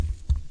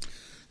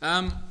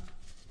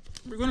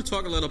We're going to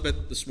talk a little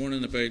bit this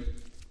morning about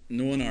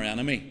knowing our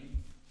enemy.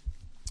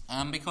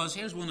 Because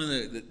here's one of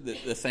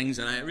the things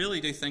that I really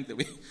do think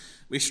that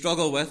we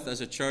struggle with as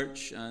a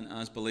church and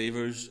as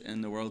believers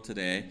in the world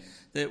today,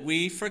 that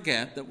we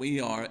forget that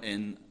we are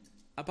in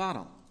a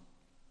battle.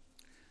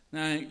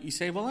 Now, you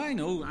say, well, I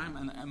know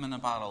I'm in a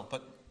battle,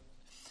 but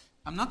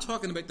I'm not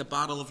talking about the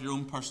battle of your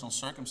own personal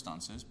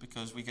circumstances,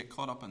 because we get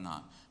caught up in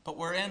that. But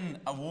we're in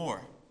a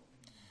war.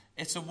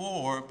 It's a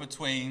war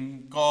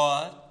between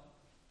God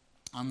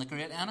and the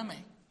great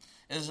enemy.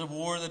 It is a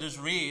war that has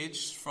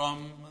raged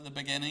from the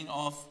beginning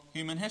of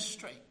human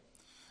history.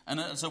 And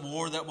it is a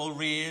war that will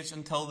rage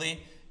until the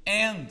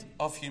end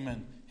of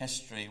human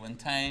history, when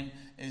time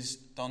is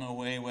done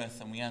away with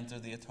and we enter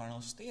the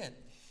eternal state.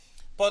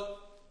 But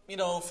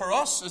for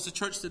us as a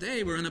church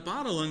today, we're in a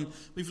battle, and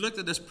we've looked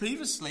at this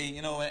previously,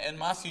 in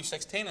Matthew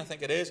 16, I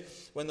think it is,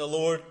 when the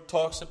Lord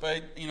talks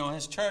about,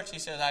 his church. He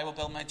says, I will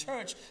build my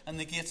church, and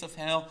the gates of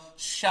hell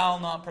shall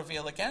not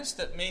prevail against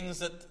it. It means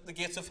that the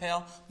gates of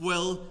hell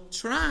will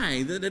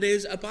try, that it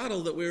is a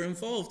battle that we're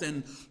involved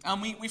in.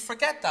 And we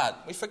forget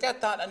that. We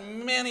forget that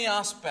in many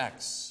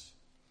aspects.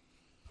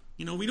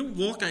 We don't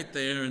walk out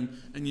there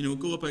and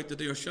go about to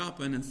do our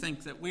shopping and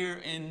think that we're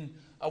in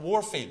a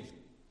war field.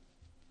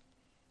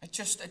 It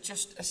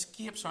just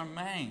escapes our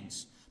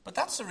minds. But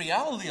that's the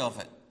reality of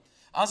it.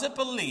 As a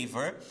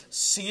believer,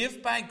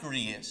 saved by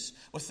grace,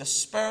 with the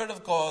Spirit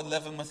of God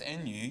living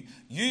within you,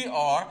 you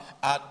are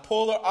at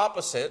polar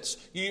opposites.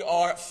 You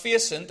are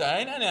facing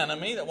down an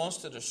enemy that wants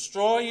to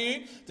destroy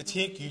you, to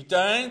take you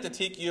down, to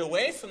take you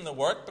away from the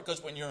work,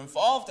 because when you're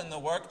involved in the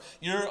work,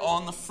 you're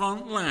on the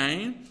front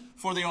line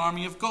for the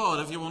army of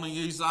God, if you want to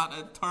use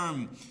that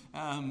term.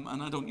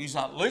 And I don't use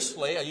that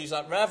loosely, I use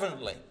that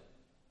reverently.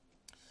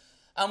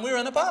 And we're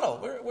in a battle.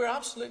 We're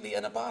absolutely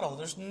in a battle.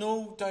 There's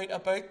no doubt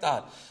about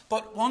that.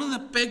 But one of the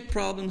big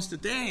problems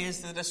today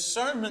is the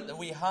discernment that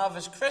we have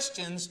as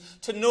Christians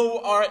to know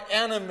our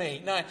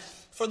enemy. Now,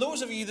 for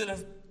those of you that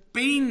have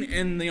been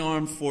in the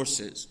armed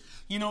forces,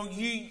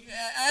 any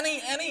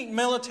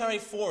military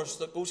force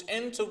that goes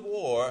into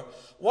war,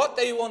 what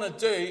they want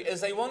to do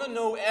is they want to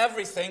know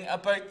everything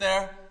about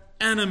their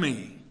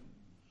enemy.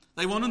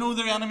 They want to know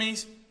their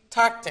enemy's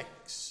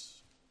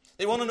tactics.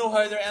 They want to know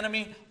how their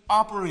enemy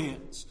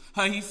operates,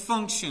 how he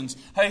functions,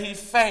 how he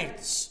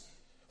fights,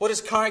 what his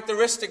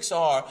characteristics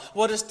are,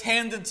 what his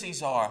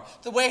tendencies are,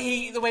 the way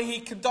he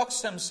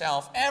conducts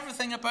himself,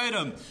 everything about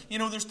him.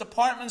 There's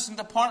departments and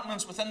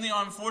departments within the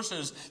armed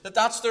forces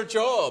that's their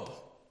job.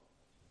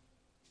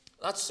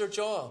 That's their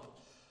job.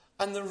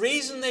 And the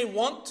reason they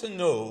want to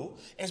know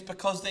is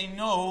because they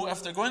know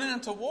if they're going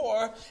into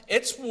war,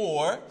 it's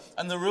war,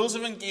 and the rules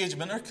of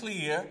engagement are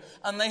clear,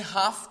 and they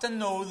have to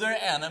know their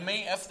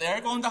enemy if they're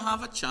going to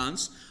have a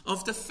chance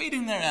of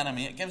defeating their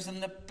enemy. It gives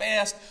them the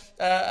best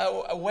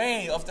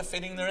way of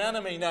defeating their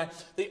enemy. Now,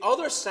 the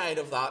other side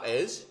of that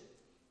is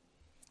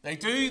they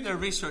do their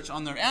research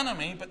on their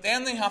enemy, but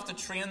then they have to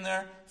train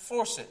their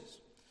forces.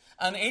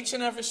 And each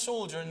and every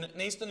soldier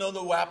needs to know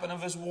the weapon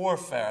of his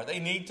warfare. They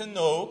need to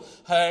know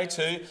how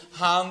to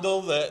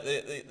handle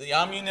the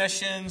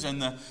ammunitions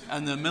and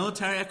the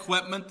military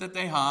equipment that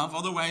they have.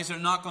 Otherwise, they're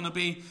not going to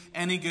be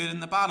any good in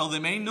the battle. They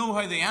may know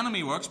how the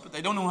enemy works, but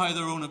they don't know how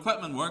their own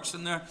equipment works,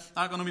 and they're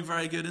not going to be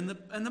very good in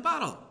the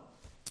battle.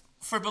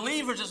 For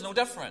believers, it's no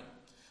different.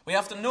 We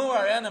have to know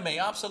our enemy.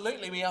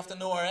 Absolutely, we have to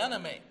know our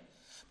enemy.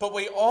 But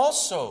we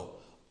also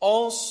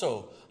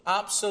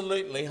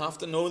absolutely have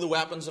to know the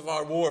weapons of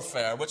our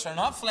warfare, which are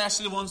not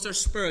fleshly ones, they're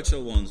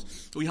spiritual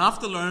ones. We have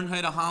to learn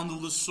how to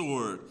handle the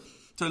sword,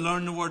 to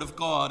learn the Word of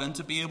God, and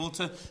to be able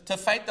to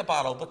fight the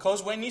battle.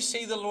 Because when you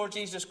see the Lord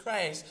Jesus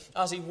Christ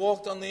as he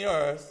walked on the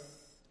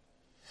earth,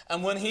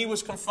 and when he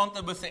was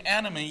confronted with the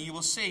enemy, you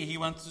will see he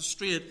went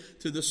straight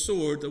to the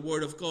sword, the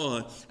Word of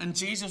God. And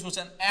Jesus was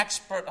an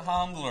expert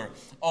handler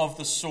of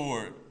the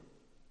sword.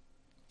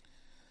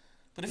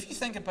 But if you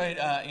think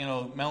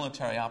about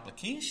military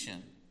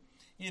application,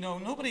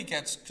 nobody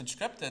gets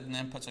conscripted and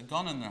then puts a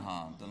gun in their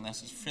hand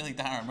unless it's really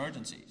dire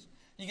emergencies.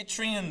 You get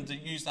trained to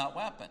use that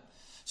weapon.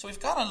 So we've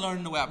got to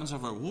learn the weapons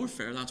of our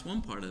warfare. That's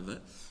one part of it.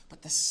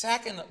 But the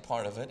second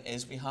part of it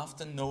is we have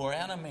to know our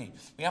enemy.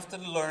 We have to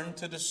learn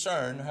to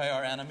discern how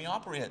our enemy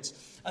operates.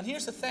 And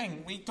here's the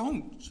thing, we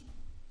don't.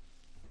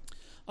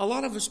 A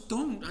lot of us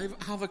don't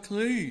have a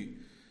clue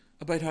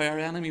about how our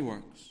enemy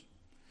works.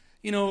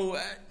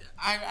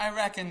 I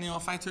reckon,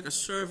 if I took a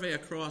survey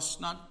across,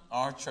 not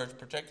our church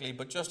particularly,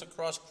 but just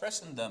across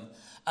Christendom,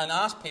 and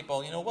asked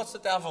people, what's the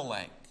devil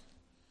like?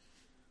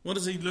 What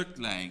does he look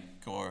like?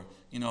 Or,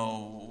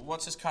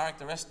 what's his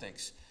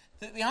characteristics?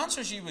 The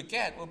answers you would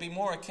get would be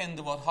more akin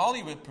to what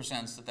Hollywood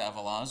presents the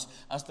devil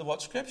as to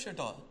what Scripture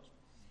does.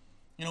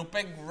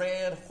 Big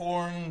red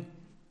horn,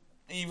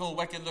 evil,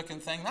 wicked-looking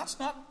thing. That's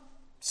not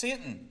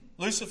Satan,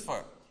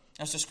 Lucifer,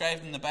 as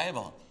described in the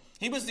Bible.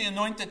 He was the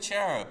anointed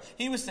cherub.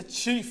 He was the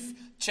chief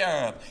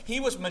cherub.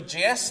 He was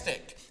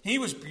majestic. He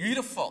was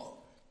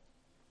beautiful.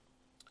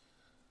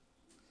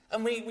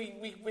 And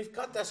we've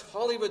got this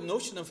Hollywood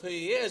notion of who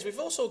he is. We've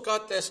also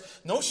got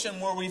this notion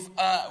where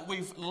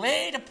we've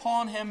laid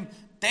upon him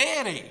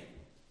deity.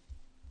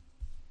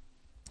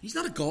 He's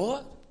not a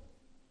God.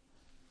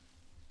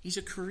 He's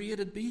a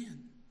created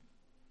being.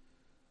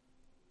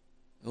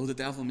 Oh, the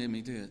devil made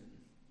me do it.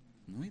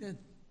 No, he didn't.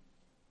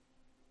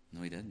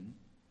 No, he didn't.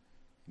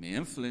 He may have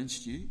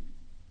influenced you,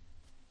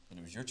 but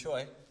it was your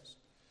choice.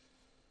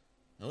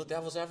 No, the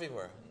devil's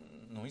everywhere.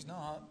 No, he's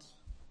not.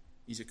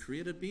 He's a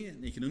created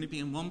being. He can only be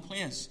in one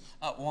place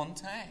at one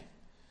time.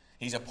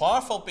 He's a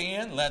powerful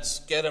being. Let's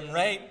get him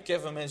right.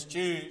 Give him his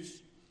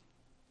dues.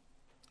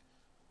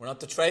 We're not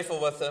to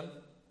trifle with him.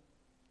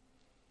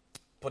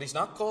 But he's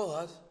not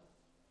God.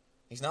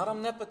 He's not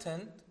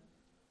omnipotent.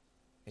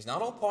 He's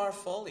not all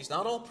powerful. He's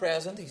not all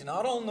present. He's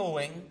not all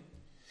knowing.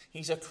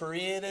 He's a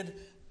created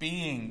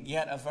being,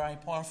 yet a very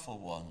powerful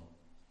one.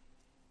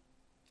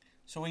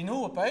 So we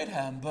know about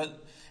him,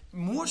 but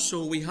more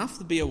so we have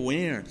to be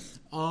aware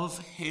of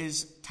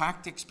his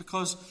tactics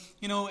because,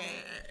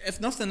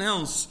 if nothing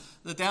else,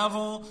 the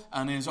devil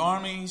and his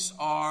armies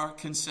are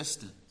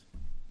consistent.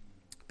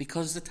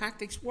 Because the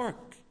tactics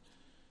work.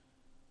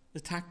 The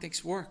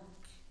tactics work.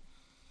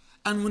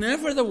 And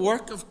whenever the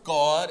work of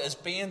God is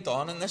being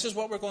done, and this is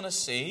what we're going to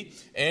see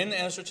in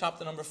Ezra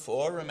chapter number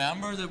 4,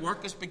 remember the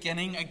work is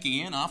beginning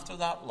again after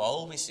that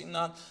lull. We've seen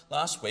that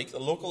last week. The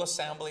local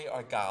assembly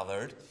are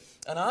gathered.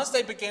 And as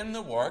they begin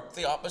the work,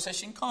 the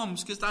opposition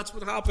comes, because that's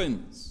what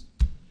happens.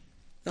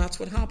 That's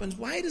what happens.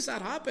 Why does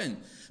that happen?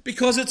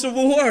 Because it's a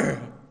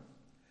war.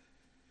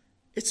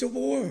 It's a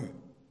war.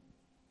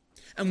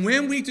 And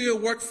when we do a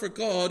work for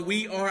God,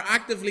 we are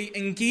actively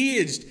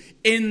engaged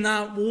in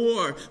that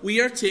war. We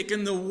are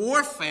taking the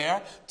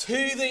warfare to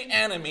the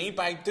enemy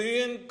by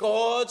doing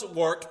God's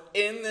work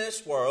in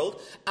this world,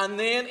 and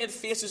then it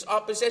faces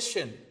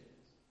opposition.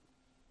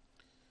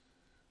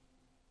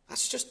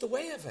 That's just the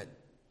way of it.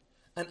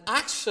 And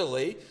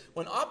actually,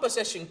 when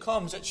opposition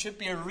comes, it should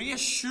be a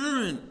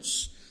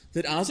reassurance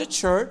that as a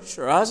church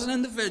or as an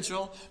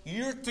individual,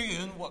 you're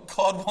doing what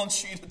God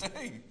wants you to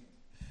do.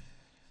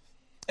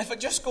 If it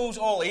just goes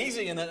all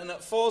easy and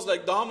it falls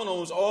like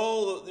dominoes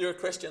all your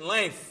Christian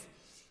life,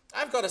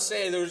 I've got to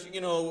say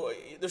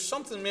there's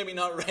something maybe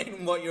not right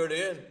in what you're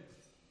doing.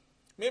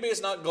 Maybe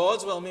it's not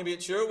God's will, maybe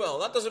it's your will.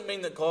 That doesn't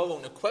mean that God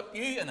won't equip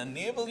you and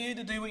enable you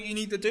to do what you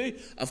need to do.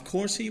 Of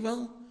course he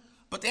will.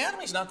 But the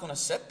enemy's not going to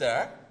sit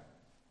there.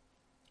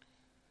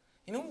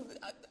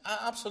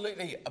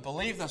 I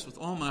believe this with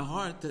all my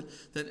heart,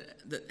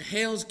 that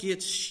hell's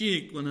gates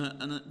shake when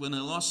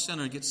a lost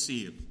sinner gets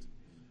saved.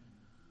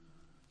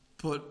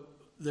 But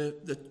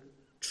the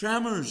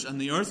tremors and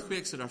the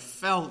earthquakes that are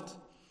felt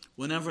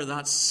whenever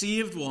that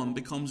saved one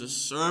becomes a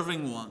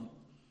serving one.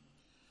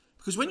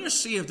 Because when you're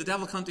saved, the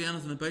devil can't do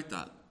anything about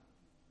that.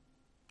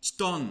 It's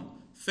done,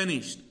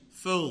 finished,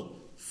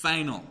 full,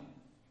 final.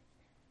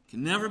 It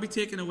can never be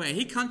taken away.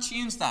 He can't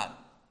change that.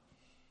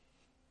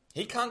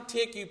 He can't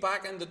take you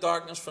back into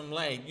darkness from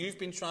light. You've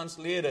been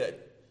translated,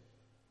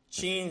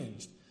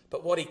 changed.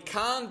 But what he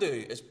can do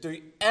is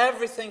do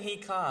everything he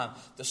can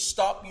to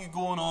stop you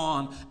going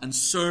on and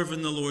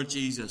serving the Lord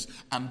Jesus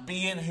and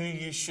being who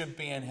you should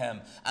be in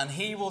him. And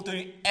he will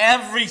do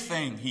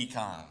everything he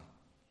can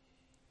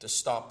to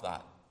stop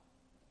that.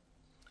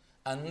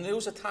 And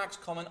those attacks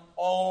come in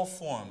all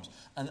forms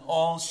and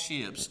all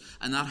shapes.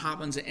 And that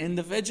happens at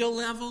individual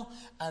level,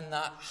 and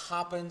that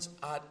happens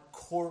at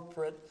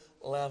corporate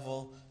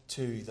level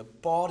too. The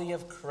body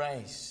of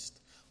Christ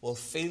will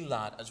feel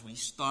that as we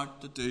start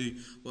to do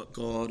what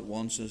God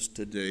wants us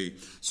to do.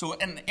 So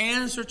in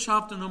Ezra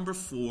chapter number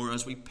 4,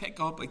 as we pick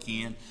up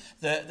again,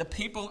 the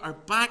people are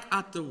back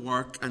at the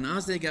work, and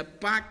as they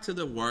get back to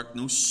the work,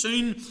 no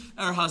sooner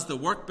has the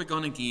work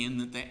begun again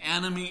that the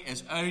enemy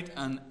is out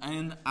and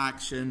in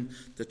action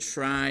to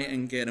try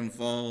and get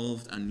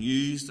involved and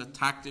use the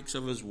tactics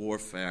of his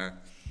warfare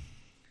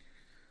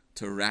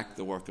to wreck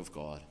the work of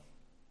God.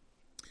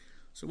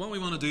 So what we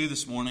want to do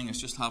this morning is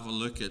just have a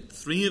look at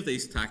 3 of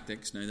these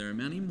tactics. Now, there are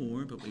many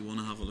more, but we want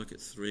to have a look at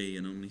 3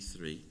 and only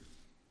 3.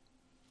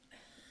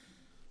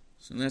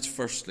 So let's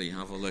firstly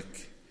have a look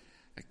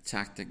at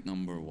tactic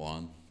number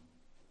 1.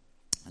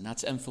 And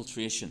that's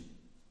infiltration.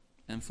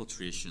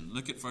 Infiltration.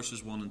 Look at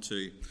verses 1 and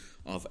 2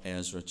 of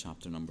Ezra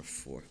chapter number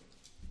 4.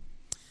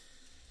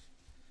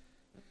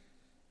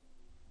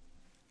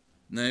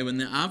 Now, when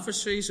the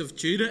adversaries of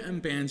Judah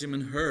and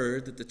Benjamin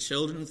heard that the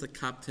children of the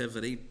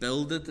captivity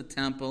builded the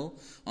temple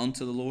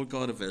unto the Lord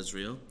God of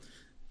Israel,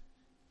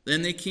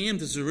 then they came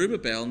to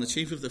Zerubbabel and the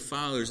chief of the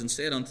fathers and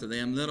said unto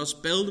them, Let us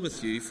build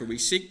with you, for we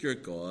seek your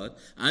God,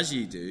 as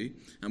ye do,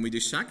 and we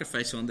do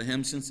sacrifice unto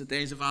him since the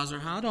days of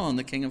Esarhaddon,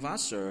 the king of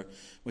Assur,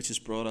 which has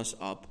brought us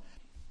up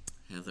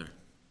hither.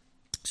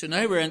 So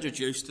now we're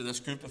introduced to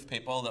this group of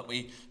people that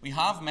we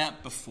have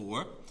met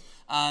before.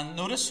 And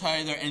notice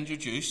how they're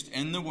introduced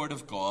in the Word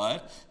of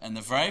God. In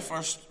the very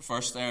first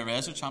verse there of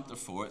Ezra chapter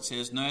 4, it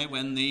says, Now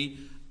when the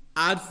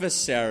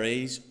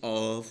adversaries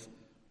of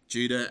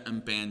Judah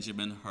and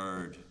Benjamin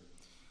heard.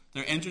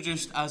 They're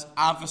introduced as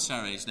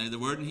adversaries. Now the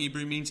word in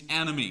Hebrew means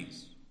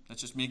enemies.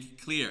 Let's just make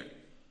it clear.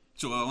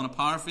 So I want to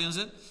paraphrase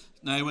it.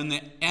 Now, when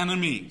the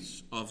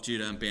enemies of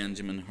Judah and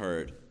Benjamin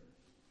heard,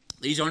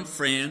 these aren't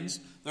friends,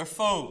 they're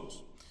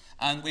foes.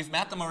 And we've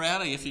met them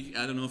already.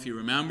 I don't know if you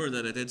remember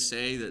that I did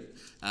say that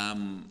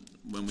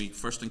when we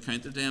first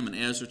encountered them in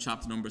Ezra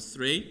chapter number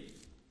 3.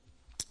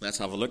 Let's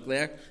have a look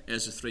there.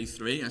 Ezra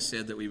 3:3. I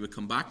said that we would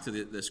come back to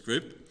this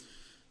group.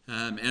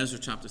 Ezra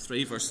chapter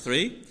 3, verse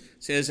 3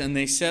 says, "And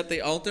they set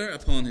the altar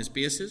upon his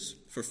bases,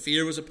 for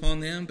fear was upon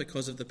them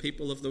because of the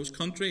people of those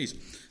countries.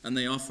 And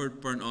they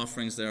offered burnt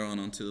offerings thereon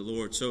unto the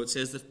Lord." So it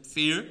says the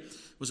fear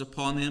was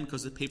upon them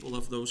because of the people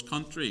of those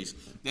countries.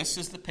 This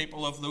is the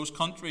people of those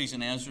countries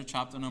in Ezra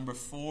chapter number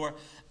 4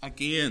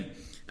 again.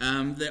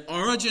 The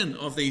origin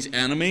of these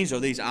enemies or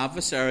these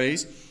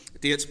adversaries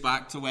dates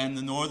back to when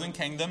the northern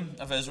kingdom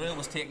of Israel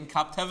was taken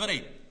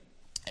captivity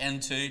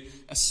into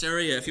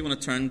Assyria. If you want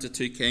to turn to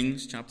 2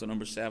 Kings chapter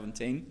number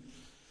 17.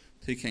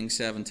 2 Kings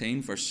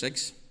 17 verse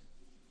 6.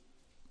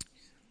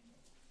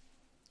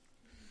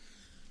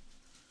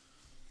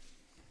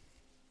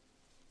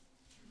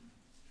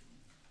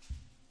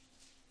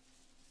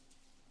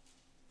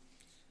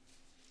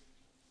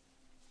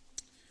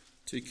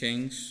 Two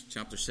Kings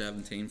chapter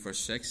 17 verse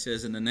 6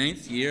 says, "In the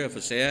 9th year of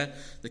Hosea,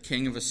 the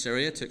king of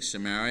Assyria took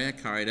Samaria,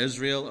 carried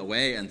Israel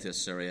away into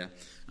Assyria,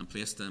 and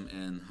placed them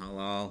in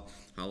Halah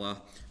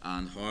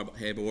and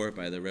Habor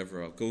by the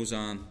river of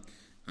Gozan,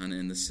 and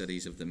in the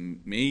cities of the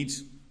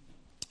Medes."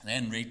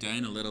 Then read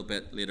down a little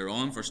bit later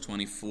on, verse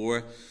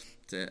 24.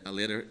 A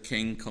later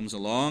king comes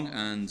along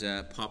and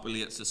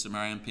populates the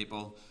Samaria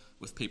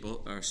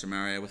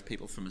with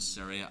people from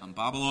Assyria and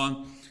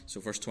Babylon. So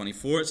verse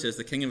 24, it says,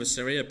 "The king of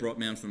Assyria brought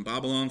men from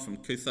Babylon, from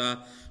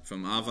Cutha,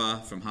 from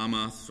Ava, from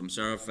Hamath, from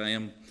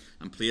Zarephaim,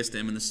 and placed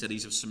them in the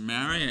cities of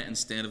Samaria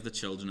instead of the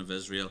children of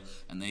Israel.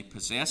 And they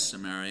possessed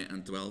Samaria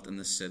and dwelt in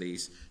the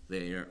cities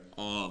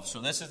thereof."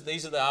 So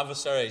these are the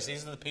adversaries.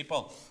 These are the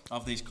people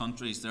of these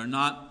countries. They're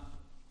not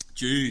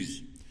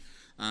Jews.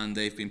 And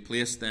they've been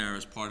placed there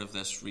as part of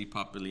this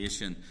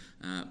repopulation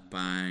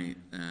by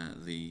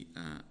the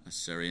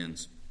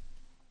Assyrians.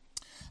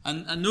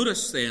 And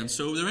notice then,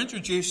 so they're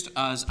introduced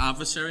as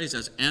adversaries,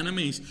 as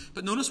enemies.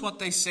 But notice what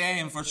they say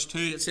in verse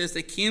 2. It says,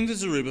 "They came to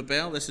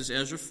Zerubbabel," this is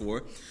Ezra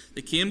 4.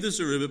 "They came to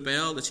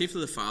Zerubbabel, the chief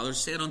of the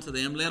fathers, said unto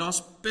them, Let us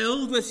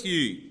build with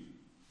you."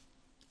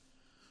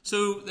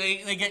 So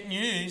they get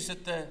news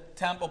that the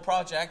temple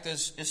project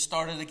is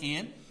started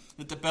again,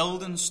 that the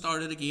building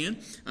started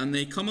again. And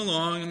they come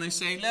along and they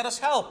say, "Let us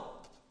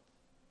help.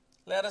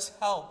 Let us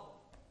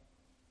help."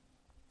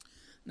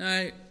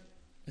 Now,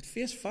 at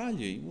face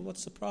value, well,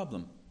 what's the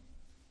problem?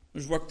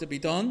 There's work to be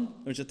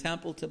done. There's a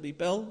temple to be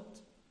built.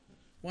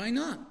 Why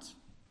not?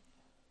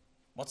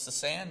 What's the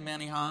saying?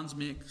 Many hands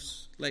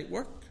makes light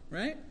work,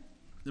 right?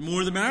 The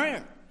more the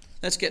merrier.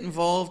 Let's get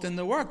involved in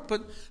the work.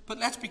 But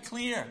let's be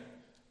clear.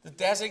 The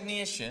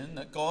designation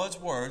that God's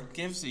word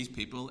gives these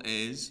people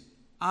is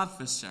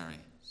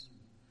adversaries,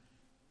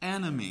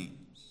 enemies,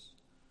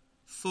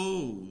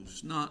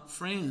 foes, not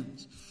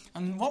friends.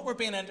 And what we're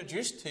being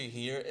introduced to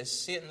here is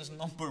Satan's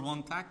number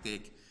one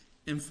tactic: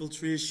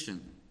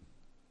 infiltration.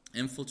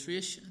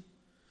 Infiltration.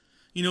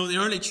 You know, the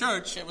early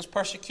church, it was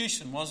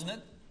persecution, wasn't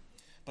it?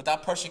 But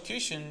that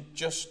persecution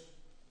just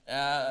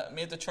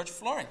made the church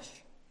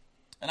flourish.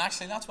 And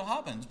actually that's what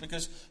happens.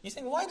 Because you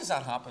think, why does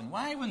that happen?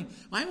 Why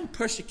when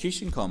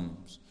persecution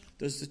comes,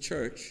 does the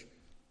church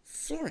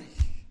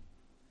flourish?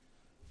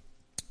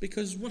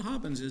 Because what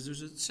happens is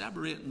there's a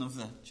separating of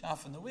the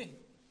chaff and the wheat.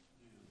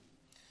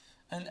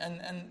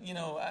 And you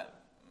know,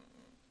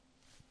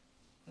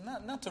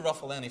 not to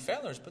ruffle any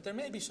feathers, but there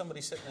may be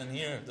somebody sitting in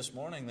here this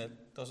morning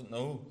that doesn't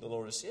know the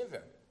Lord as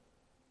Saviour.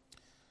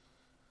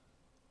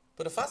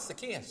 But if that's the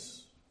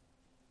case,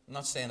 I'm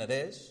not saying it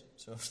is,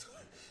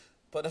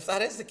 but if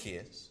that is the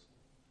case,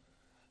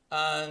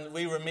 and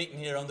we were meeting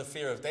here under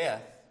fear of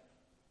death,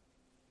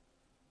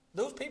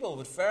 those people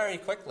would very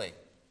quickly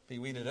be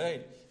weeded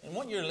out. And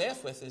what you're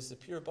left with is the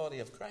pure body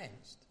of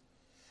Christ.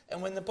 And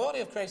when the body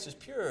of Christ is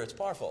pure, it's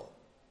powerful.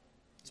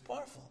 It's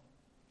powerful.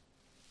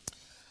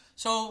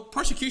 So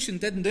persecution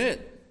didn't do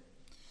it.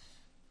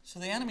 So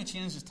the enemy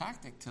changed his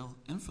tactic to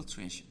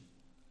infiltration.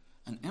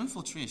 And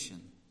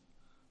infiltration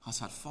has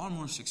had far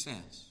more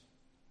success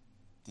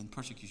than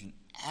persecution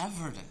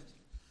ever did.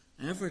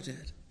 Ever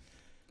did.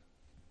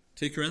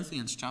 2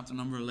 Corinthians chapter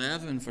number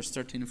 11, verse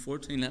 13 and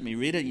 14. Let me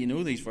read it. You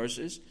know these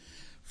verses.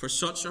 "For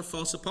such are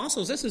false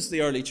apostles." This is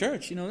the early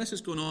church. You know, this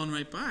is going on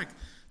right back.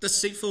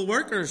 "Deceitful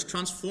workers,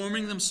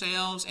 transforming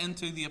themselves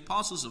into the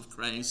apostles of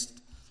Christ.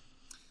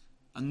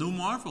 And no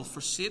marvel, for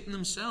Satan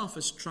himself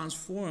is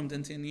transformed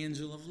into an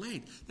angel of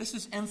light." This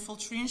is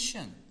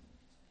infiltration.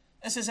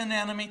 This is an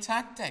enemy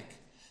tactic.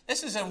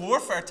 This is a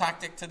warfare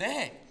tactic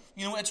today.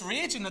 You know, it's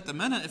raging at the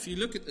minute. If you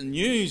look at the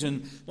news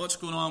and what's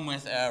going on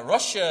with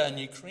Russia and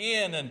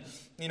Ukraine, and,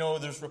 you know,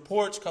 there's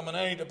reports coming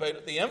out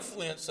about the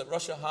influence that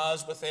Russia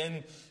has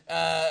within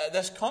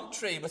this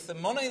country, with the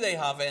money they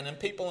have in and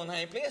people in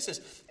high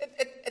places.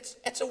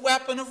 It's a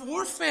weapon of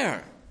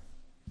warfare.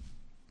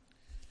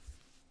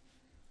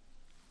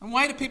 And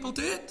why do people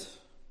do it?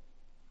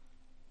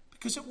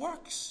 Because it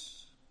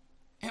works.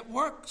 It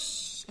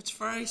works. It's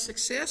very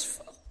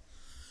successful.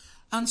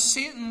 And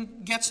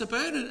Satan gets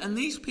about it. And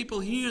these people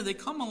here, they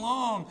come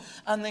along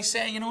and they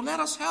say, let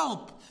us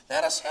help.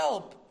 Let us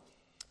help.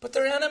 But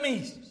they're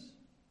enemies.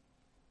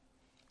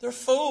 They're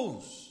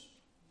foes.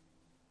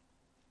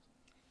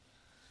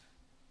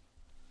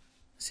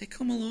 Say,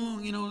 come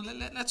along,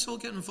 let's all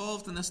get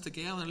involved in this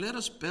together. Let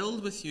us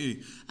build with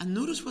you. And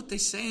notice what they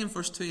say in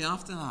verse 2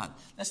 after that.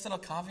 This little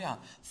caveat.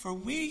 For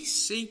we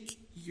seek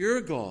your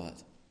God.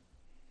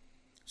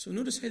 So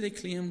notice how they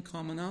claim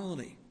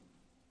commonality.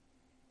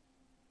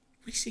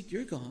 We seek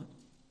your God.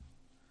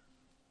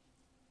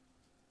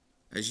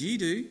 As ye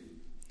do.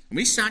 And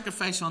we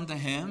sacrifice unto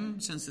him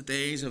since the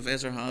days of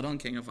Esarhaddon,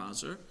 king of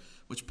Assur,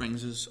 which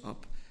brings us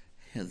up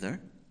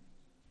hither.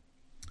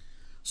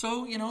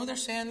 So, they're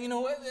saying,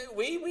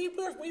 we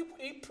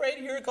pray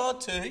to your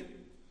God too.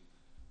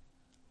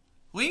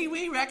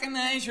 We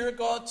recognize your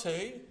God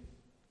too.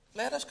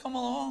 Let us come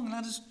along.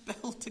 Let us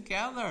build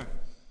together.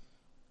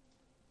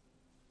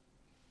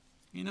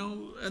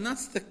 And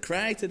that's the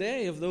cry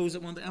today of those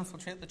that want to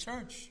infiltrate the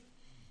church.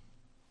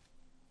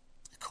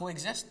 The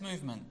coexist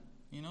movement.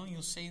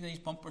 You'll see these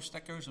bumper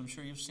stickers. I'm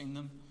sure you've seen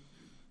them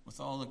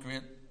with all the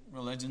great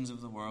religions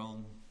of the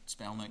world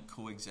spelling out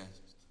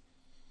coexist.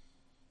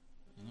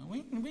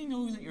 We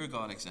know that your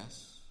God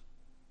exists.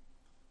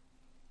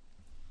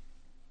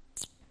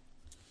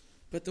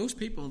 But those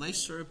people, they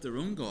serve their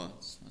own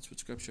gods. That's what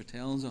Scripture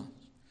tells us.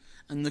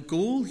 And the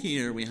goal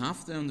here, we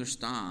have to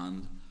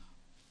understand,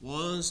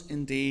 was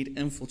indeed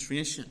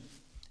infiltration.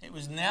 It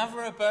was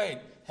never about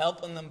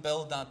helping them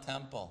build that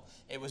temple.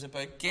 It was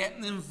about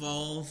getting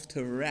involved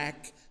to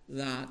wreck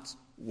that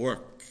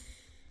work.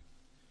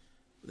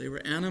 They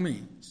were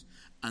enemies.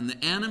 And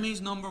the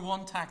enemy's number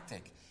one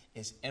tactic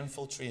is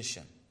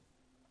infiltration.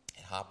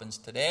 It happens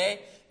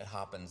today, it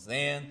happens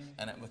then,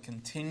 and it will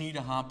continue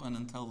to happen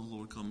until the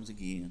Lord comes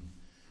again.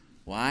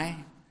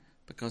 Why?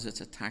 Because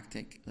it's a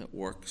tactic that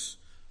works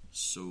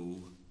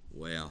so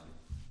well.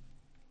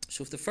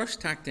 So if the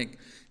first tactic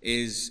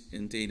is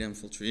indeed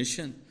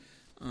infiltration,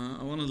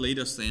 I want to lead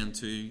us then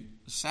to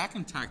the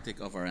second tactic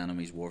of our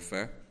enemy's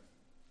warfare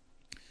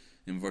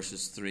in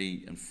verses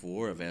 3 and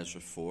 4 of Ezra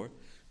 4,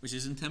 which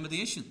is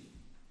intimidation.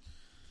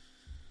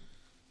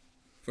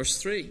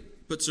 Verse 3,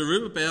 But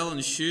Zerubbabel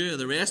and Shua,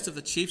 the rest of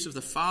the chiefs of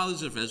the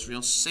fathers of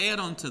Israel, said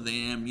unto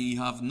them, Ye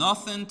have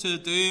nothing to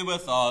do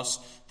with us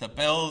to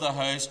build a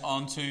house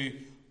unto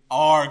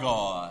our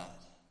God.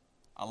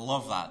 I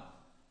love that.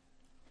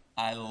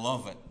 I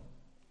love it.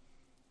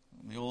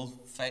 The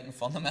old fighting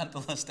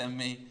fundamentalist in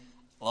me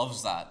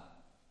loves that.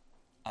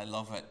 I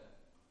love it.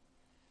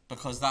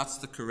 Because that's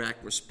the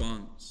correct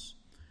response.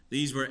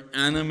 These were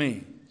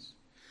enemies.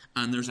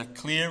 And there's a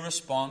clear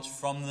response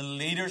from the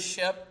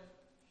leadership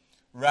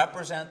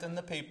representing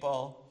the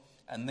people.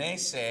 And they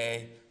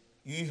say,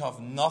 you have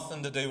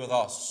nothing to do with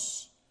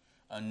us.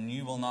 And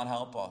you will not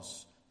help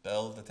us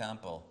build the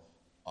temple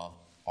of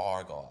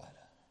our God.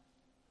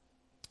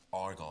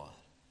 Our God.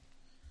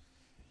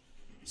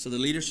 So the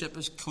leadership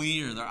is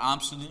clear. They're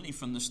absolutely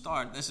from the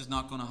start. This is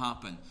not going to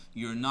happen.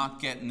 You're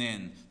not getting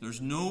in. There's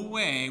no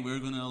way we're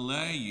going to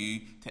allow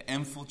you to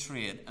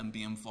infiltrate and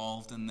be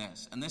involved in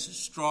this. And this is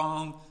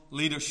strong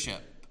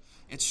leadership.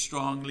 It's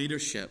strong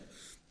leadership.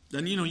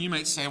 Then, you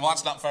might say, well,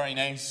 that's not very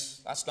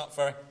nice. That's not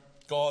very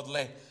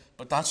godly.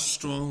 But that's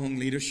strong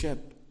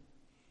leadership.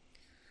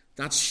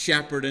 That's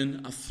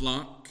shepherding a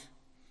flock.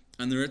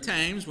 And there are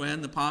times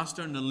when the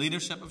pastor and the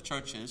leadership of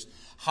churches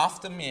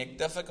have to make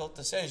difficult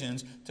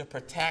decisions to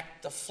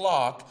protect the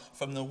flock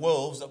from the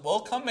wolves that will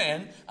come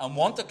in and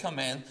want to come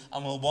in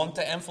and will want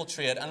to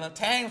infiltrate. And at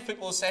times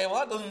people will say, well,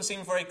 that doesn't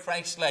seem very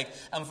Christ-like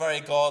and very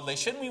godly.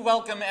 Shouldn't we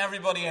welcome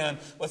everybody in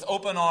with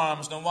open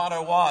arms no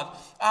matter what?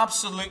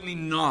 Absolutely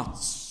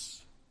not.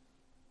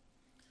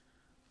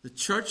 The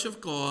church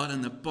of God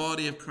and the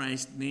body of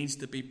Christ needs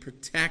to be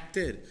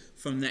protected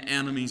from the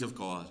enemies of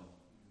God.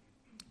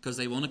 Because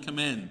they want to come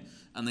in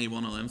and they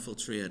want to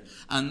infiltrate.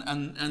 And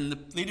the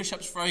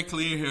leadership's very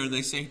clear here.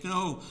 They say,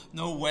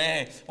 no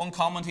way. One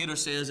commentator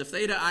says, if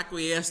they'd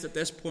acquiesced at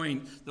this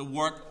point, the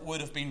work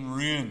would have been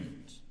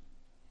ruined.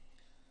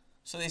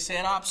 So they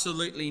said,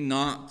 absolutely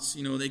not.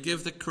 They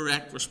give the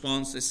correct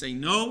response. They say,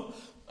 no,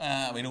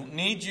 we don't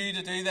need you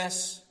to do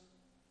this.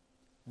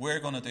 We're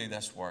going to do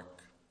this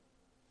work.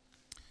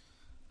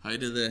 How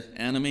do the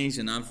enemies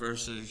and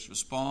adversaries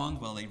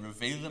respond? Well, they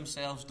reveal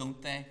themselves, don't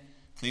they?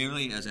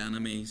 Clearly as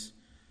enemies.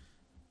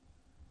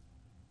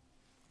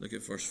 Look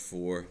at verse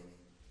 4.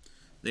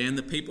 Then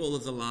the people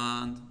of the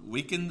land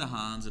weakened the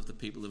hands of the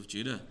people of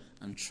Judah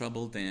and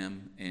troubled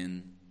them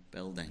in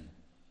building.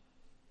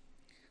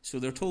 So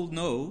they're told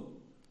no.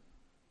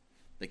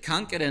 They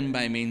can't get in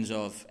by means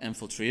of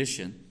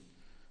infiltration.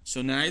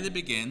 So now they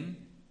begin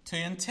to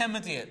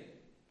intimidate.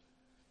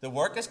 The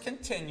work is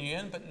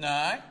continuing, but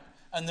now,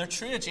 and their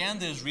true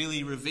agenda is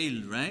really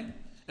revealed, right?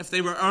 If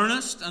they were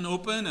earnest and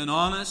open and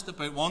honest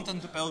about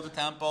wanting to build a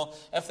temple,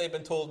 if they'd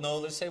been told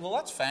no, they'd say, well,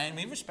 that's fine.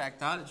 We respect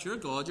that. It's your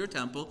God, your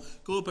temple.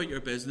 Go about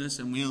your business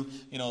and we'll,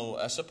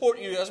 support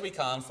you as we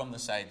can from the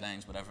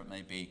sidelines, whatever it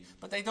may be.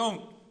 But they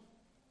don't.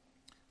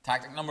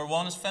 Tactic number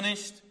 1 is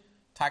finished.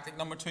 Tactic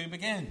number 2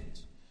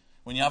 begins.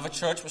 When you have a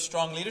church with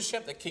strong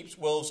leadership that keeps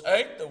wolves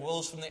out, the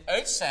wolves from the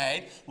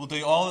outside will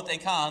do all that they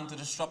can to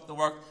disrupt the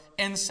work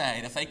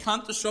inside. If they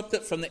can't disrupt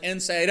it from the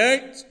inside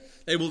out,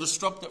 they will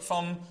disrupt it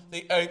from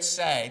the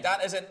outside.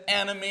 That is an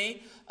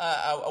enemy,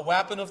 a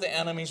weapon of the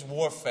enemy's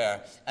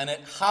warfare. And it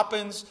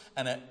happens,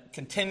 and it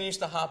continues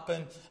to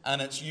happen,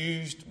 and it's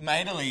used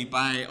mightily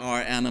by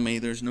our enemy.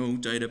 There's no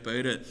doubt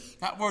about it.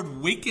 That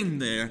word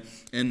weakened there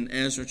in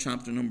Ezra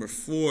chapter number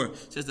 4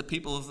 says the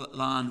people of the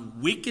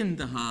land weakened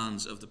the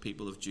hands of the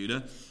people of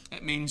Judah.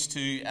 It means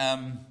to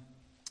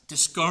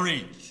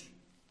discourage,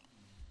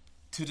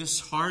 to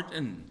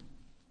dishearten.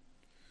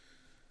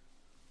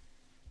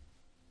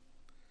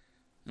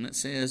 And it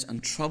says,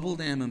 and trouble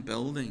them in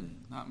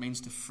building. That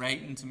means to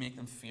frighten, to make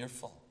them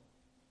fearful.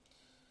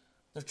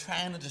 They're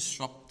trying to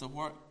disrupt the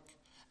work.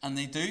 And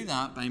they do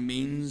that by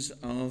means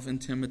of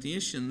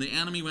intimidation. The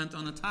enemy went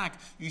on attack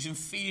using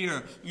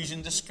fear,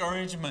 using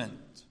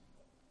discouragement.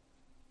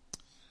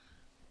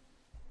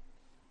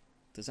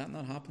 Does that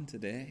not happen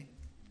today?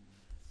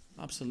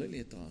 Absolutely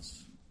it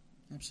does.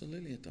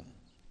 Absolutely it does.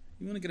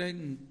 You want to get out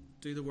and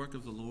do the work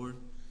of the Lord?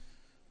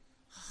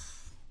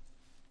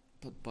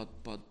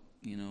 But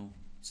you know,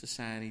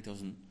 society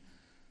doesn't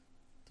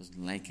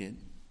like it.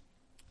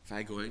 If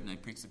I go out and I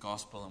preach the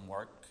gospel and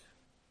work,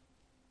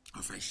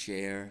 or if I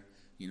share,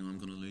 you know, I'm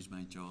going to lose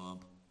my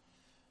job.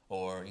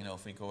 Or, you know,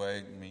 if we go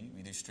out and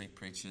we do street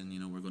preaching, you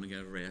know, we're going to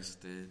get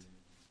arrested.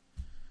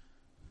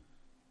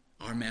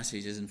 Our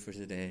message isn't for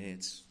today.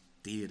 It's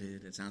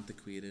dated, it's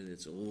antiquated,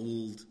 it's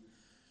old.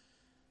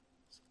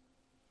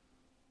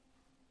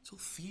 It's all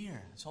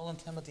fear, it's all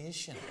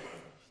intimidation.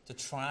 To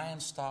try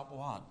and stop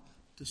what?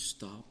 To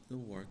stop the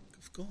work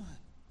of God.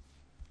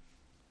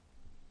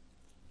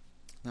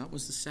 That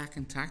was the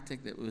second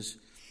tactic that was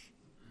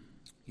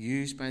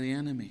used by the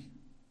enemy.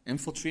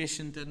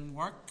 Infiltration didn't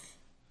work.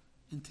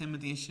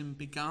 Intimidation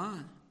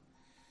began.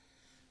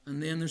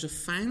 And then there's a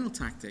final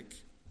tactic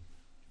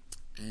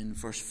in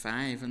verse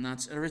 5, and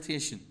that's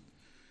irritation.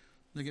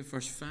 Look at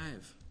verse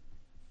 5,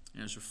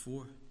 Ezra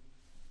 4.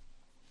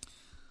 It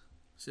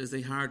says,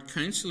 they hired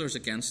counselors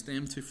against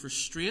them to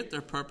frustrate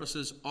their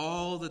purposes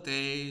all the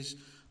days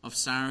of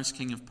Cyrus,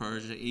 king of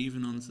Persia,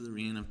 even unto the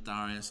reign of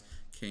Darius,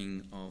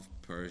 king of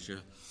Persia.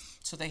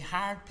 So they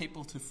hired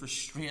people to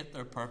frustrate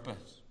their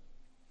purpose.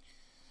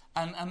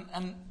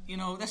 And you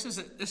know, this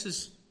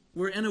is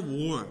we're in a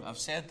war. I've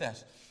said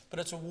this, but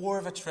it's a war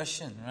of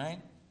attrition, right?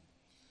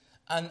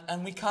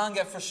 And we can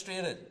get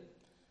frustrated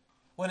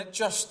when it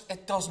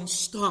doesn't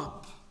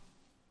stop,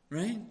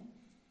 right?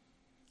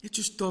 It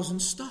just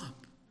doesn't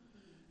stop.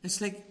 It's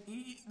like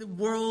the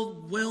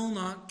world will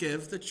not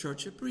give the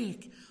church a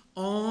break.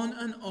 On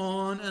and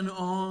on and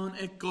on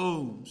it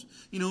goes.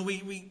 You know,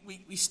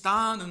 we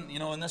stand, and you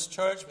know, in this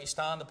church we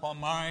stand upon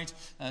marriage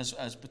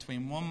as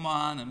between one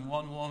man and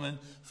one woman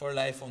for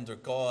life under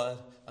God,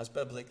 as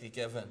biblically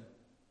given.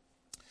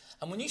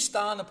 And when you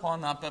stand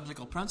upon that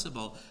biblical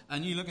principle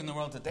and you look in the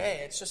world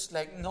today, it's just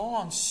like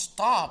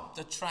non-stop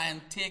to try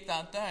and take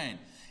that down.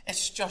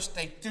 It's just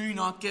they do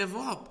not give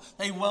up.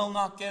 They will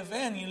not give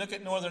in. You look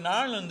at Northern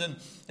Ireland, and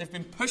they've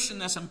been pushing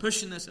this and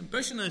pushing this and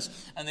pushing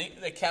this, and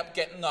they kept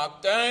getting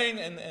knocked down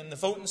in the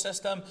voting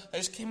system. They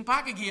just came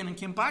back again and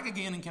came back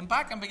again and came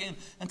back again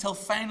until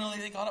finally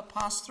they got it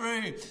passed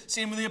through.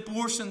 Same with the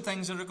abortion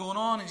things that are going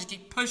on. They just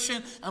keep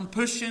pushing and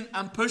pushing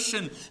and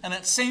pushing. And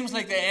it seems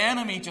like the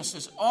enemy just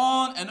is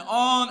on and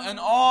on and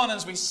on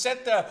as we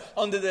sit there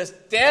under this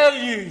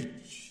deluge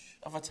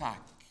of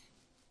attack.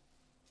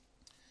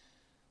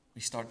 We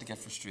start to get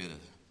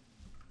frustrated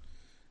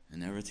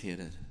and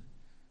irritated.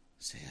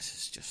 Say, this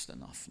is just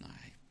enough now.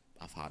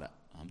 I've had it.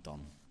 I'm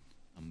done.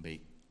 I'm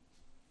beat.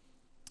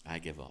 I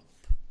give up.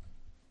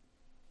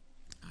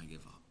 I give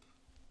up.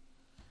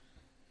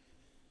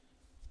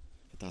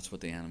 But that's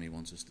what the enemy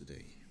wants us to do.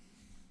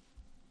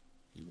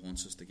 He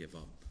wants us to give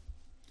up.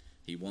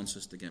 He wants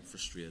us to get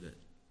frustrated.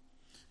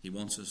 He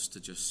wants us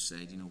to just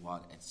say, you know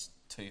what, it's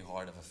too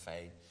hard of a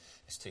fight.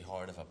 It's too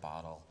hard of a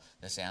battle.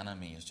 This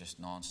enemy is just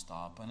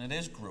non-stop. And it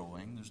is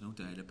growing. There's no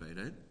doubt about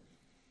it.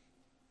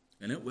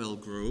 And it will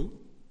grow.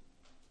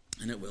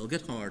 And it will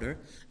get harder.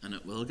 And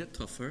it will get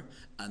tougher.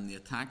 And the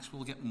attacks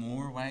will get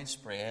more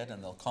widespread.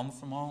 And they'll come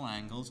from all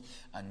angles.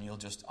 And you'll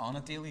just, on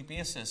a daily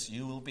basis,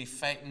 you will be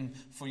fighting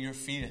for your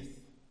faith.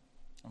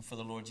 And for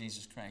the Lord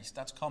Jesus Christ.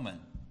 That's coming.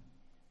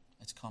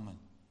 It's coming.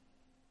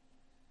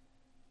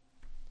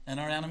 And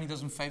our enemy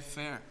doesn't fight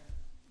fair.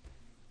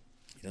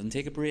 He doesn't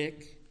take a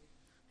break.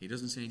 He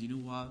doesn't say, you know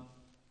what?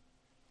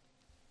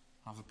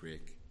 Have a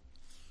break.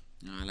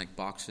 You know, I like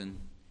boxing.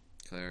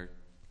 Claire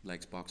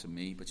likes boxing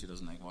me, but she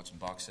doesn't like watching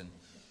boxing.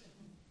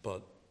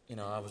 But, you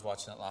know, I was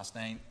watching it last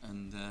night,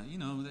 and, you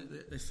know,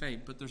 they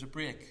fight, but there's a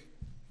break.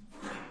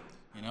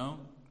 You know?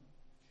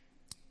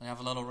 They have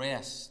a little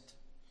rest.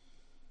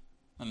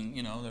 And,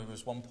 you know, there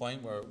was one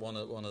point where one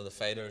of the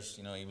fighters,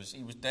 you know, he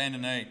was down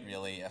and out,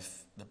 really,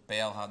 if the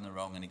bell hadn't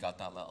rung and he got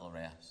that little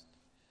rest.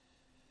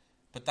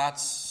 But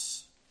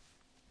that's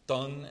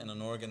done in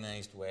an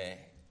organised way.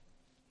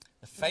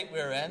 The fight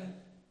we're in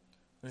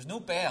There's no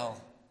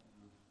bell.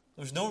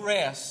 There's no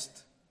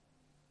rest.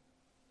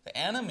 The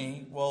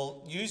enemy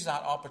will use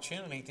that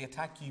opportunity to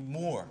attack you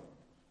more.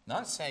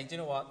 Not say, do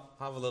you know what,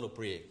 have a little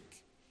break.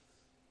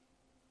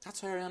 That's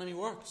how our enemy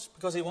works.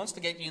 Because he wants to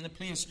get you in the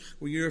place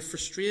where you're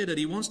frustrated.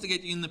 He wants to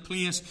get you in the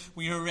place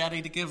where you're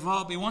ready to give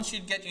up. He wants you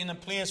to get you in a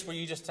place where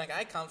you just think,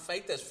 I can't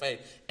fight this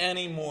fight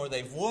anymore.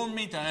 They've worn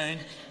me down.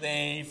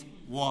 They've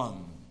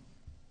won.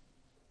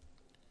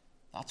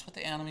 That's what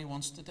the enemy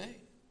wants to do.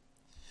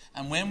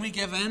 And when we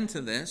give in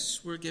to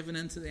this, we're giving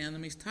in to the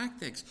enemy's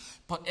tactics.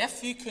 But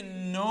if you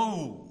can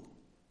know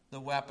the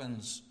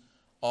weapons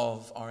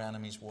of our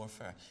enemy's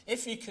warfare,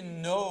 if you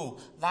can know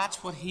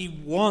that's what he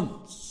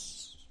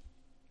wants,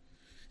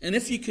 and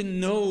if you can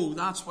know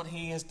that's what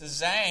he has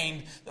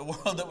designed the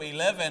world that we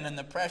live in and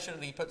the pressure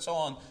that he puts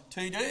on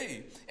to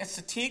do, it's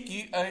to take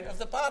you out of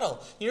the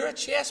battle. You're a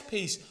chess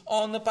piece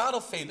on the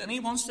battlefield, and he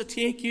wants to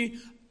take you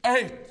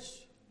out.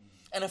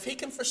 And if he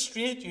can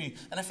frustrate you,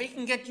 and if he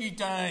can get you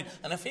down,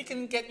 and if he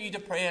can get you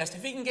depressed,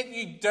 if he can get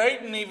you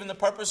doubting even the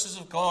purposes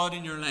of God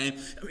in your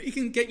life, if he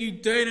can get you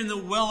doubting the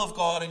will of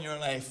God in your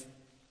life,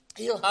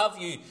 he'll have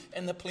you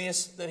in the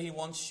place that he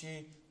wants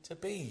you to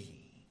be.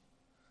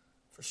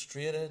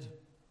 Frustrated.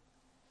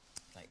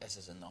 Like, this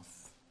is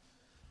enough.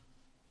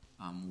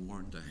 I'm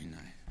worn down now.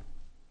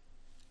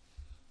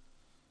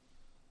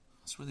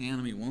 That's where the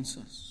enemy wants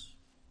us.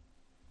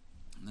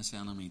 And this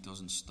enemy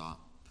doesn't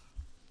stop.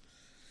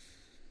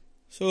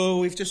 So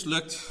we've just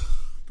looked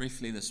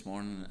briefly this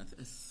morning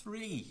at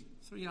three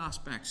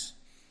aspects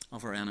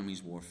of our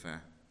enemy's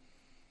warfare.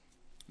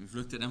 We've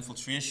looked at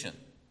infiltration,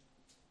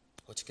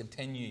 which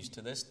continues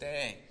to this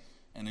day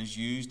and is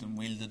used and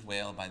wielded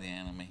well by the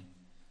enemy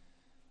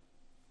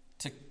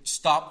to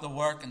stop the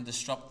work and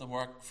disrupt the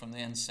work from the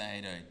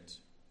inside out.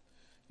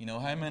 You know,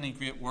 how many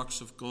great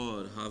works of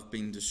God have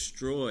been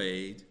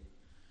destroyed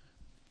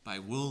by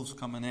wolves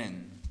coming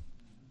in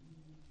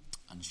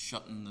and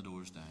shutting the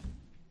doors down?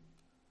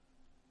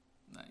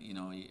 You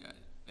know,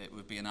 it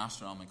would be an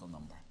astronomical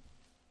number.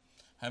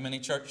 How many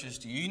churches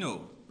do you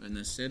know in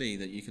this city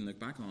that you can look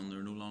back on,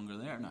 they're no longer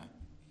there now?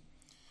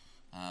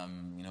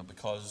 You know,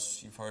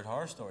 because you've heard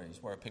horror stories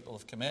where people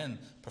have come in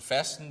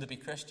professing to be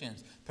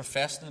Christians,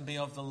 professing to be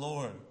of the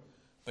Lord,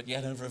 but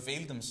yet have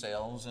revealed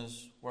themselves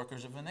as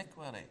workers of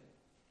iniquity.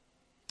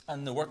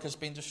 And the work has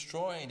been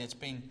destroyed. It's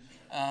been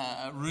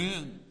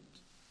ruined.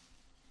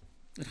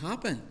 It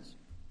happens.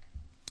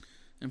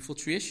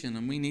 Infiltration,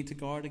 and we need to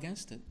guard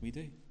against it. We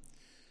do.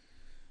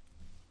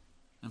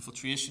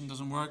 Infiltration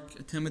doesn't work.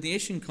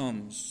 Intimidation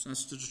comes.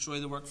 That's to destroy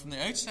the work from the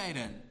outside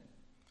in.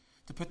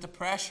 To put the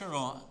pressure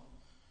on.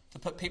 To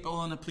put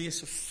people in a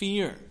place of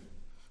fear.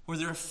 Where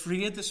they're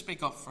afraid to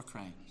speak up for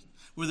Christ.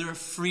 Where they're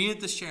afraid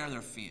to share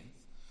their faith.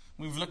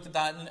 We've looked at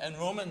that in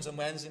Romans on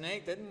Wednesday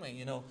night, didn't we?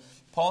 You know,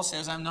 Paul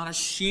says, I'm not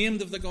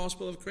ashamed of the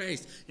gospel of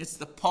Christ. It's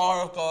the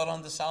power of God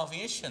unto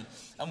salvation.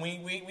 And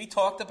we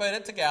talked about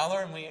it together,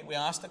 and we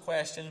asked the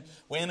question,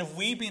 when have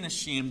we been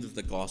ashamed of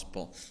the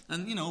gospel?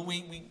 And, you know,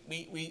 we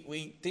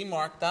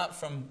demarked that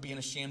from being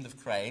ashamed of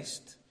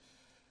Christ,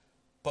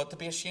 but to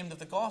be ashamed of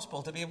the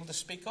gospel, to be able to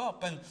speak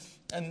up.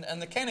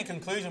 And the kind of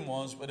conclusion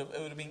was, it would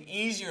have been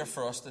easier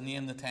for us to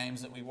name the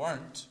times that we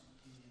weren't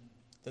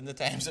than the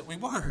times that we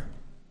were.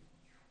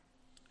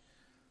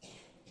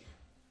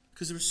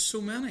 Because there were so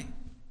many.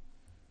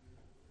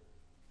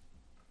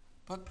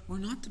 But we're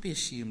not to be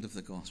ashamed of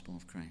the gospel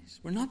of Christ.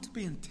 We're not to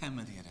be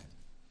intimidated.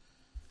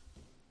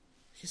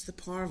 It's the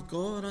power of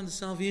God unto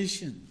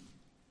salvation.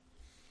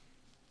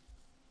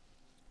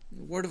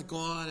 The word of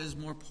God is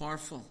more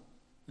powerful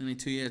than a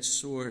two-edged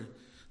sword.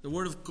 The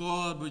word of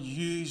God was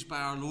used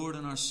by our Lord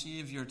and our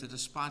Savior to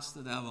dispatch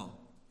the devil.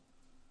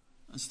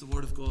 That's the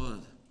word of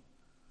God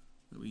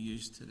that we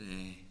use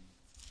today.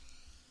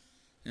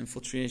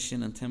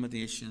 Infiltration,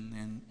 intimidation,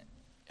 and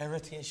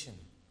irritation.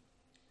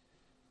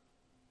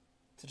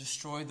 To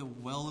destroy the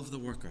will of the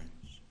workers.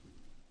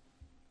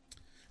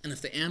 And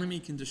if the enemy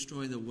can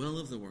destroy the will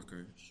of the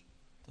workers,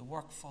 the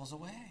work falls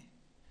away.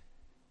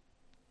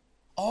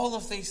 All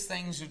of these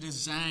things are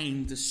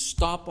designed to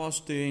stop us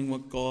doing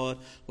what God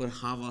would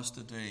have us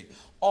to do.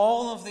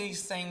 All of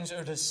these things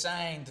are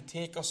designed to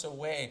take us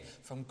away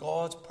from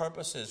God's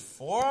purposes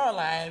for our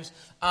lives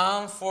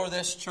and for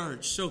this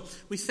church. So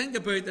we think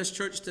about this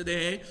church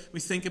today. We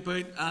think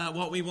about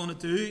what we want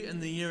to do in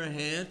the year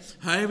ahead.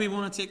 How we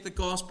want to take the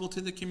gospel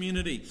to the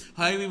community.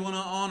 How we want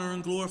to honour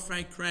and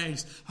glorify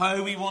Christ.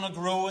 How we want to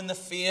grow in the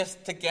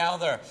faith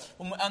together.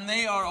 And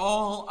they are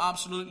all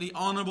absolutely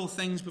honourable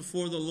things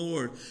before the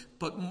Lord.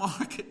 But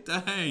mark it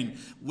down.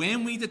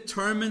 When we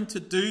determine to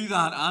do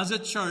that as a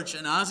church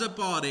and as a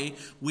body,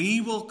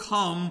 we will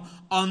come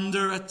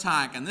under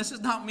attack. And this is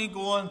not me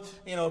going,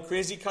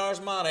 crazy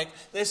charismatic.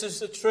 This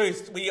is the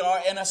truth. We are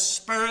in a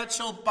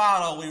spiritual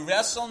battle. We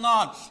wrestle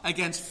not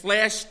against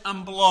flesh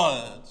and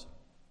blood.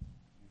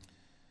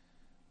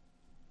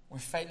 We're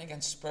fighting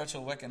against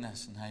spiritual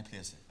wickedness in high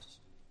places.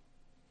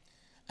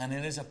 And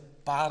it is a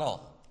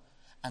battle.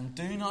 And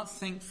do not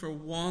think for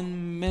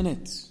 1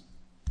 minute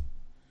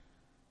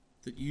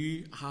that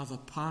you have a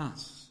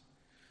pass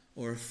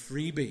or a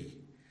freebie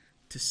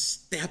to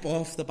step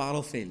off the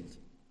battlefield,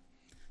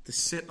 to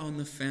sit on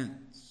the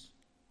fence,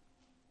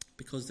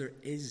 because there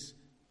is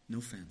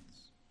no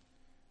fence.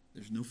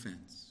 There's no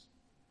fence.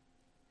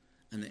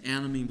 And the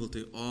enemy will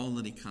do all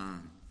that he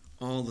can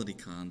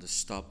to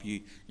stop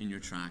you in your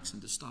tracks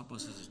and to stop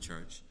us as a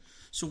church.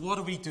 So what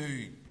do we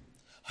do?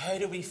 How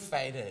do we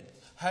fight it?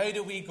 How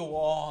do we go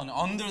on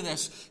under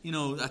this,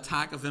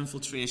 attack of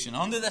infiltration,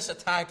 under this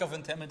attack of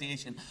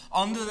intimidation,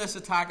 under this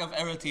attack of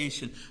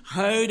irritation?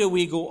 How do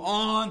we go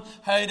on?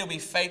 How do we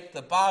fight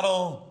the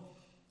battle?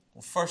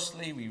 Well,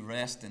 firstly, we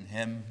rest in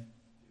Him.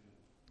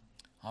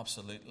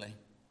 Absolutely.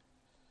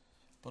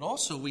 But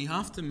also, we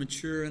have to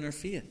mature in our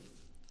faith.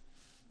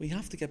 We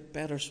have to get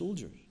better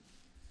soldiers.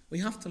 We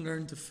have to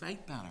learn to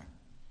fight better,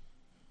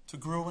 to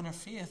grow in our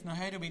faith. Now,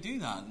 how do we do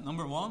that?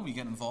 Number one, we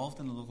get involved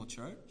in the local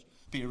church,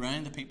 be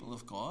around the people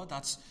of God.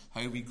 That's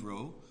how we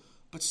grow.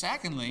 But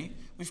secondly,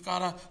 we've got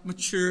to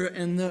mature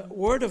in the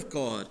Word of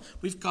God.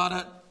 We've got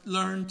to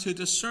learn to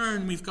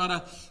discern. We've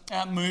got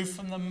to move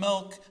from the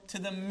milk to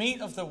the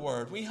meat of the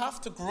Word. We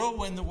have to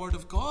grow in the Word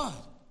of God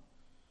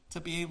to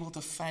be able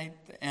to fight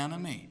the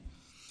enemy.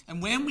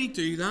 And when we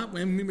do that,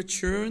 when we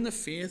mature in the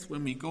faith,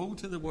 when we go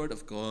to the Word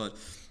of God,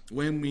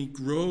 when we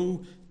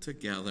grow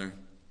together,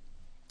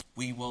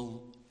 we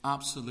will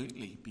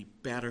absolutely be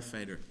better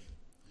fighters.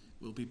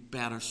 We'll be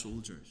better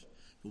soldiers.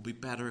 We'll be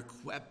better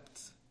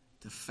equipped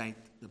to fight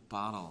the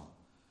battle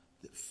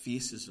that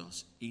faces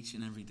us each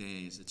and every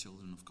day as the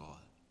children of God.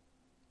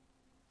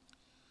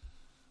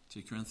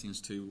 2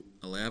 Corinthians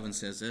 2:11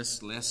 says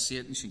this, lest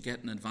Satan should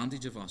get an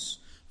advantage of us,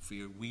 for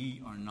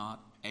we are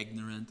not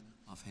ignorant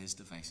of his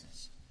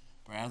devices.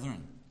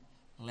 Brethren,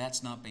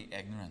 let's not be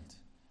ignorant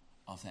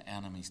of the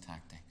enemy's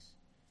tactics.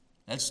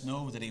 Let's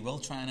know that he will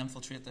try and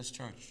infiltrate this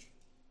church.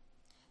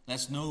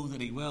 Let's know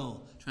that he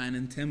will try and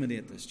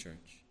intimidate this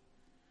church.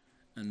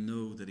 And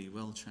know that he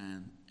will try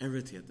and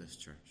irritate this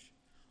church.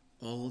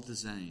 All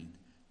designed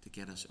to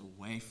get us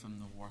away from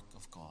the work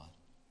of God.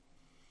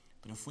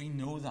 But if we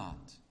know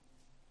that,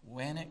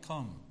 when it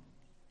comes,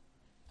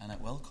 and it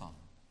will come,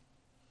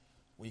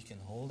 we can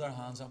hold our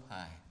hands up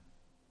high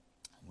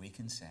and we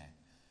can say,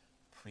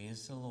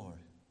 praise the Lord,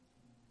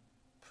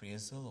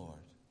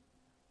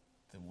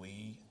 that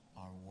we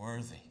are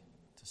worthy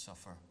to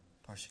suffer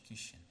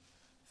persecution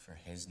for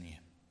his name.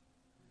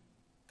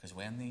 Because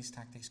when these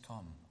tactics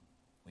come,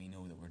 we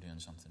know that we're doing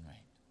something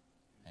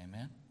right.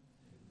 Amen?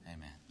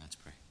 Amen. Let's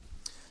pray.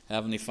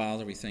 Heavenly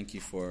Father, we thank you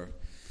for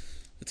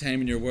the time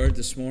in your word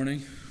this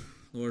morning.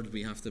 Lord,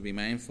 we have to be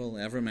mindful,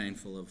 ever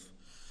mindful of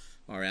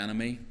our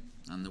enemy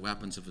and the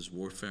weapons of his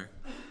warfare.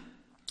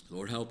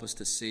 Lord, help us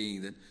to see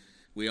that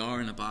we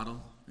are in a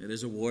battle. It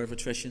is a war of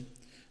attrition.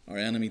 Our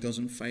enemy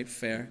doesn't fight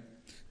fair,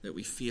 that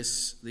we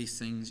face these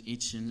things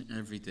each and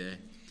every day.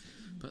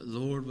 But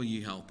Lord, will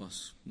you help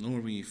us?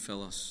 Lord, will you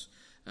fill us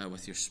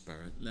with your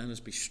Spirit? Let us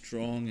be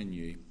strong in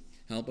you.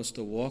 Help us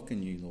to walk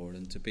in you, Lord,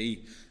 and to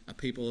be a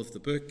people of the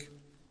book,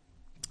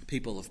 a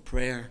people of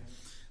prayer,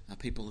 a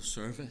people of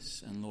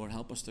service. And Lord,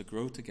 help us to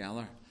grow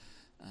together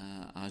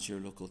as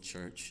your local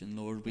church. And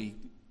Lord, we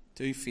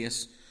do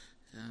face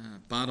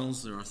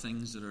battles. There are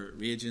things that are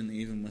raging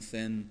even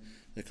within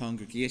the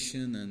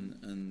congregation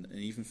and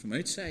even from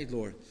outside,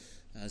 Lord,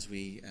 as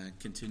we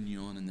continue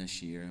on in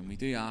this year. And we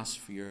do ask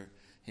for your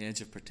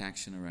hedge of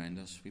protection around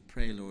us. We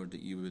pray, Lord,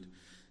 that you would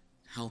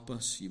help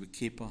us, you would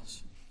keep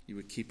us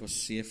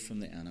safe from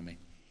the enemy.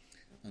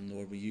 And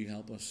Lord, will you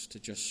help us to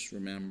just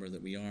remember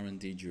that we are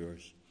indeed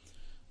yours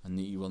and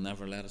that you will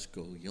never let us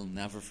go. You'll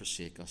never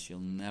forsake us. You'll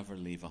never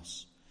leave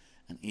us.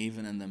 And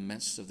even in the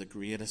midst of the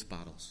greatest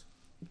battles,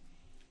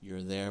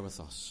 you're there with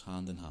us,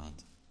 hand in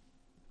hand.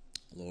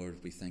 Lord,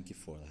 we thank you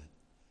for that.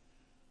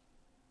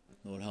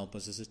 Lord, help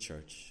us as a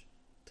church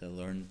to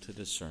learn to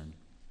discern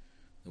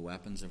the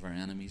weapons of our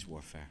enemy's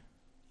warfare,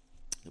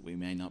 that we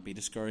may not be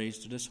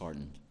discouraged or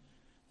disheartened,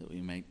 that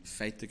we might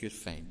fight the good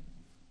fight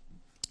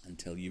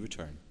until you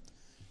return.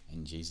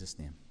 In Jesus'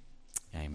 name.